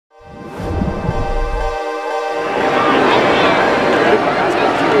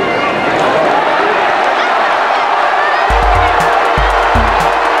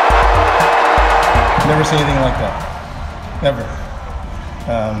seen anything like that. Never.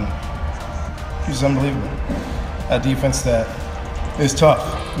 He's unbelievable. A defense that is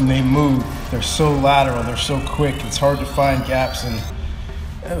tough. And they move. They're so lateral. They're so quick. It's hard to find gaps.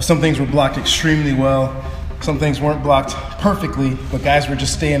 And some things were blocked extremely well. Some things weren't blocked perfectly, but guys were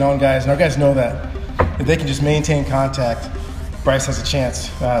just staying on guys. And our guys know that. If they can just maintain contact, Bryce has a chance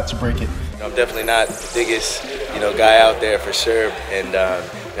to break it. I'm definitely not the biggest, guy out there for sure, and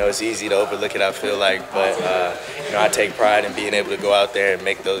it's easy to overlook it, I feel like, but I take pride in being able to go out there and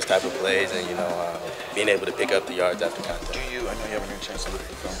make those type of plays, and being able to pick up the yards after contact. I know you haven't had a chance to look at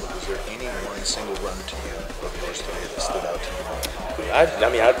the film, but was there any one single run to you of yours today that stood out to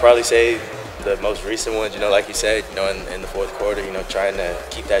you? I'd probably say the most recent ones, like you said, in the fourth quarter, trying to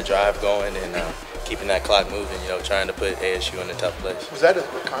keep that drive going and keeping that clock moving, trying to put ASU in a tough place. Was that a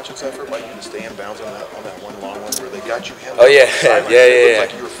conscious effort by you to stay in bounds on that one long one where they got you held? Oh yeah, yeah. It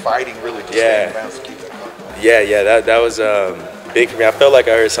looked like you were fighting really to stay in bounds to keep that clock going. Yeah, that was big for me. I felt like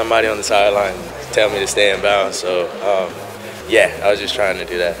I heard somebody on the sideline tell me to stay in bounds, so I was just trying to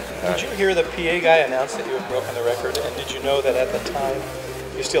do that. Did you hear the PA guy announce that you had broken the record, and did you know that at the time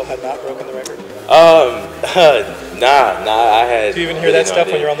you still had not broken the record? Nah, I had. Do you even hear that stuff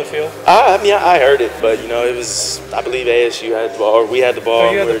when you're on the field? I heard it, but it was. I believe ASU had the ball, or we had the ball.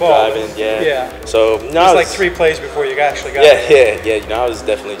 Oh, you had we the were ball. driving, yeah. Yeah. So it was like 3 plays before you actually got it. Yeah. I was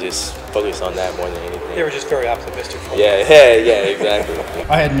definitely just focused on that more than anything. They were just very optimistic for you. Yeah, exactly.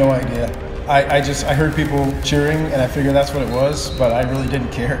 I had no idea. I heard people cheering, and I figured that's what it was, but I really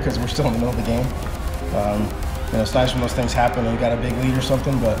didn't care because we're still in the middle of the game. It's nice when those things happen and you got a big lead or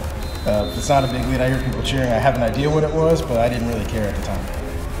something, but if it's not a big lead, I hear people cheering. I have an idea what it was, but I didn't really care at the time.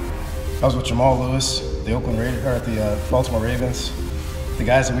 I was with Jamal Lewis, the Baltimore Ravens, the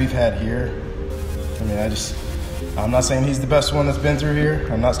guys that we've had here. I'm not saying he's the best one that's been through here.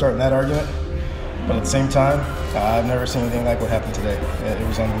 I'm not starting that argument, but at the same time, I've never seen anything like what happened today. It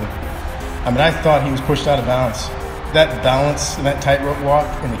was unbelievable. I thought he was pushed out of bounds. That balance and that tightrope walk,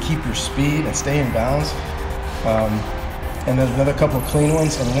 and to keep your speed and stay in bounds. And then another couple of clean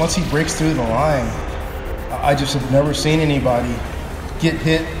ones. And once he breaks through the line, I just have never seen anybody get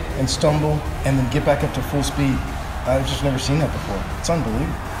hit and stumble and then get back up to full speed. I've just never seen that before. It's unbelievable.